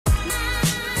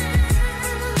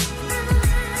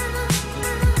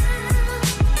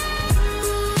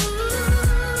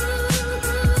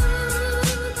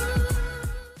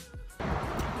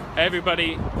Hey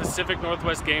everybody, Pacific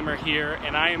Northwest Gamer here,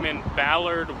 and I am in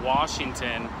Ballard,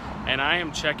 Washington, and I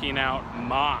am checking out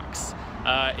Mox.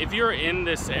 If you're in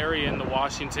this area, in the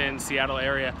Washington, Seattle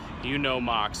area, you know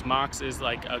Mox. Mox is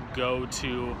like a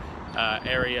go-to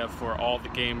area for all the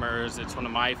gamers. It's one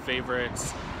of my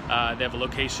favorites. They have a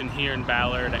location here in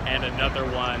Ballard and another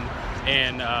one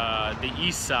in the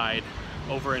east side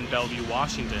over in Bellevue,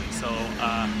 Washington. So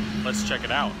let's check it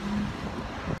out.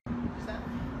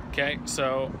 Okay,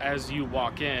 so as you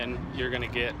walk in, you're gonna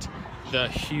get the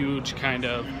huge kind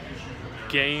of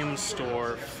game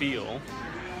store feel.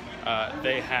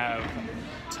 They have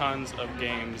tons of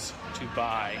games to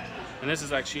buy, and this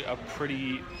is actually a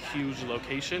pretty huge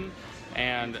location,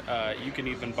 and you can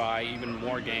even buy even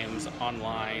more games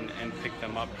online and pick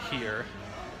them up here.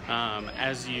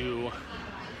 As you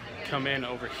come in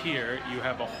over here, you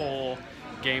have a whole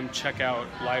game checkout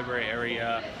library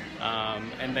area,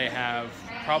 and they have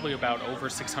probably about over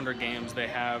 600 games. They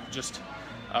have just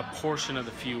a portion of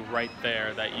the few right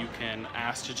there that you can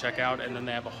ask to check out, and then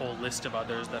they have a whole list of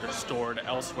others that are stored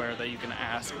elsewhere that you can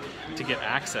ask to get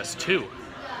access to.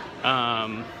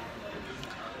 Now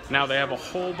they have a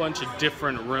whole bunch of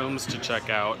different rooms to check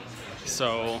out.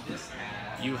 So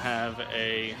you have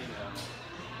a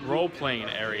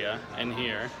role-playing area in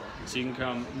here, so you can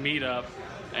come meet up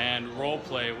and role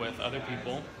play with other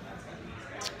people.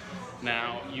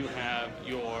 Now you have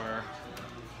your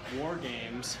war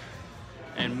games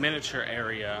and miniature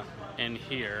area in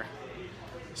here,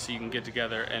 so you can get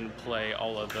together and play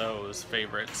all of those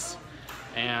favorites.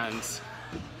 And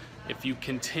if you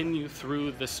continue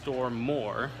through the store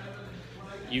more,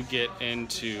 you get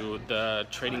into the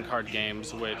trading card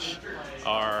games, which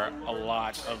are a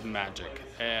lot of magic.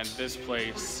 And this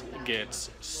place gets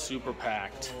super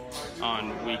packed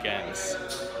on weekends.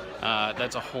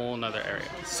 That's a whole nother area.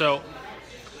 So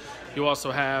you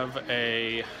also have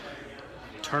a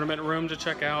tournament room to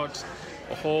check out,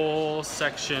 a whole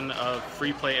section of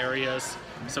free play areas,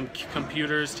 some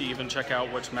computers to even check out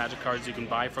which magic cards you can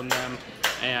buy from them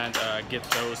and get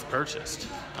those purchased.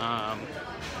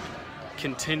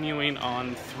 Continuing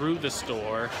on through the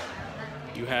store,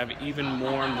 you have even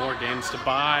more and more games to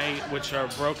buy, which are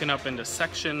broken up into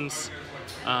sections.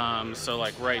 So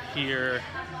like right here,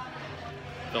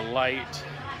 the light,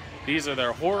 these are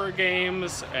their horror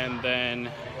games, and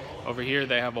then over here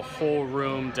they have a whole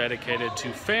room dedicated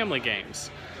to family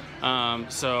games.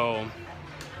 So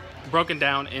broken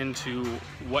down into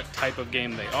what type of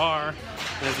game they are.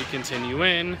 And as you continue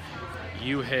in,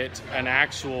 you hit an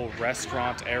actual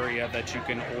restaurant area that you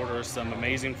can order some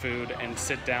amazing food and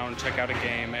sit down, check out a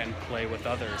game, and play with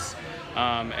others.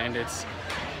 And it's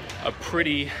a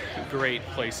pretty great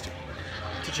place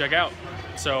to check out.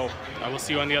 So I will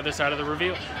see you on the other side of the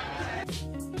review.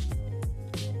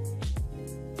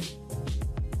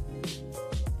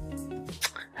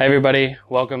 Hey everybody,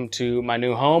 welcome to my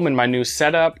new home and my new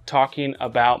setup, talking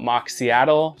about Mox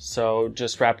Seattle. So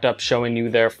just wrapped up showing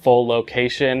you their full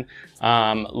location.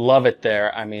 Love it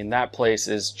there. I mean, that place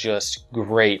is just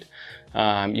great.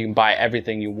 You can buy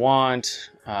everything you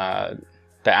want. The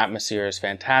atmosphere is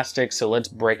fantastic. So let's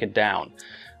break it down.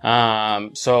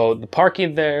 So the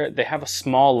parking there, they have a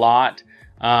small lot,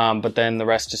 but then the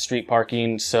rest is street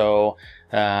parking. So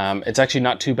it's actually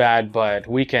not too bad, but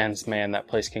weekends, man, that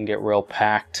place can get real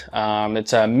packed.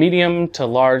 It's a medium to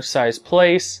large size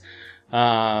place.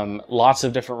 Lots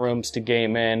of different rooms to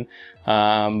game in,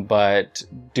 but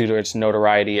due to its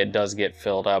notoriety, it does get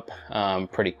filled up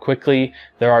pretty quickly.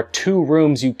 There are 2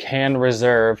 rooms you can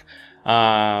reserve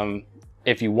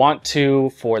if you want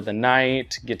to for the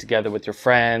night, get together with your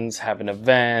friends, have an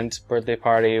event, birthday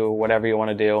party, or whatever you want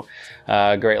to do.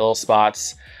 Great little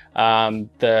spots.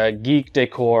 The geek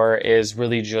decor is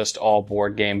really just all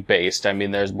board game based. I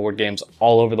mean, there's board games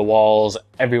all over the walls,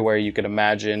 everywhere you could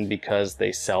imagine, because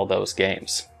they sell those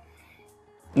games.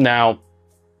 Now,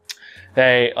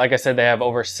 like I said, they have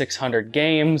over 600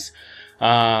 games,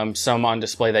 some on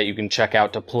display that you can check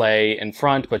out to play in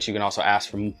front, but you can also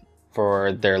ask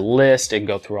for their list and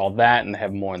go through all that, and they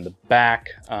have more in the back.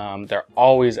 They're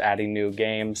always adding new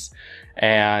games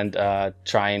and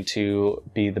trying to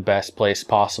be the best place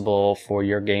possible for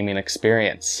your gaming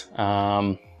experience.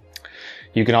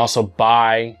 You can also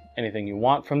buy anything you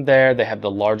want from there. They have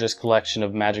the largest collection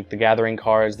of Magic the Gathering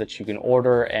cards that you can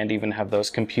order, and even have those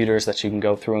computers that you can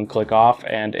go through and click off,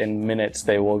 and in minutes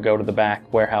they will go to the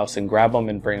back warehouse and grab them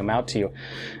and bring them out to you.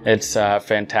 It's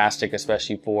fantastic,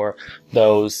 especially for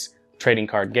those trading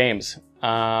card games.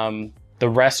 The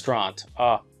restaurant,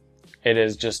 it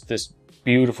is just this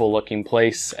beautiful looking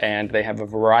place, and they have a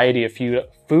variety of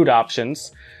food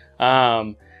options.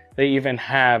 They even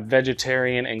have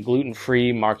vegetarian and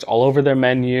gluten-free marked all over their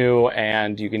menu,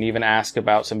 and you can even ask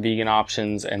about some vegan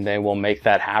options and they will make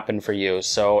that happen for you.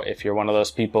 So if you're one of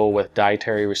those people with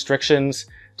dietary restrictions,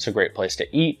 it's a great place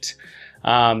to eat.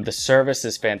 The service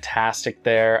is fantastic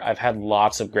there. I've had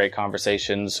lots of great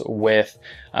conversations with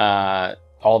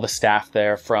all the staff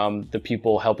there, from the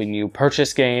people helping you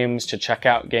purchase games to check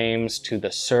out games to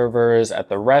the servers at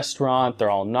the restaurant. They're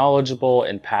all knowledgeable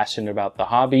and passionate about the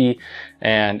hobby,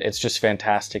 and it's just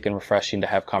fantastic and refreshing to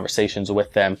have conversations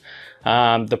with them.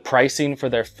 The pricing for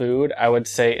their food, I would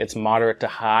say it's moderate to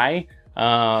high.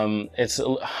 It's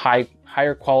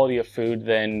higher quality of food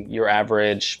than your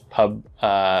average pub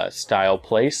style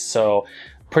place. So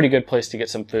pretty good place to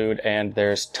get some food, and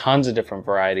there's tons of different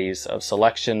varieties of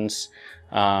selections,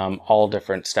 all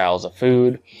different styles of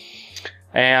food.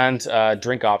 And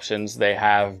drink options, they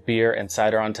have beer and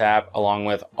cider on tap, along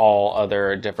with all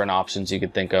other different options you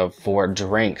could think of for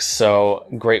drinks. So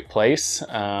great place.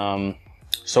 So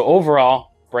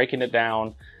overall, breaking it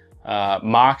down,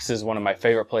 Mox is one of my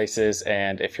favorite places,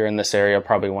 and if you're in this area,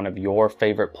 probably one of your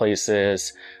favorite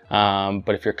places. But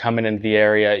if you're coming into the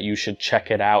area, you should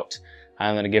check it out.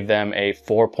 I'm going to give them a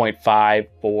 4.5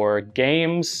 for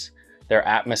games, their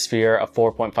atmosphere a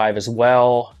 4.5 as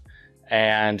well,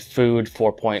 and food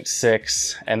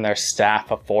 4.6, and their staff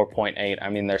a 4.8. I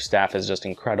mean, their staff is just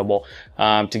incredible,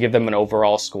 to give them an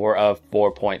overall score of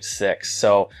 4.6.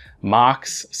 So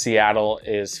Mox Seattle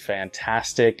is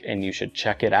fantastic and you should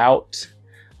check it out.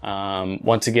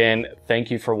 Once again,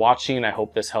 thank you for watching. I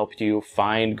hope this helped you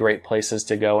find great places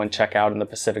to go and check out in the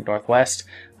Pacific Northwest.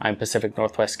 I'm Pacific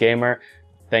Northwest Gamer.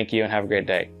 Thank you and have a great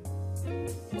day.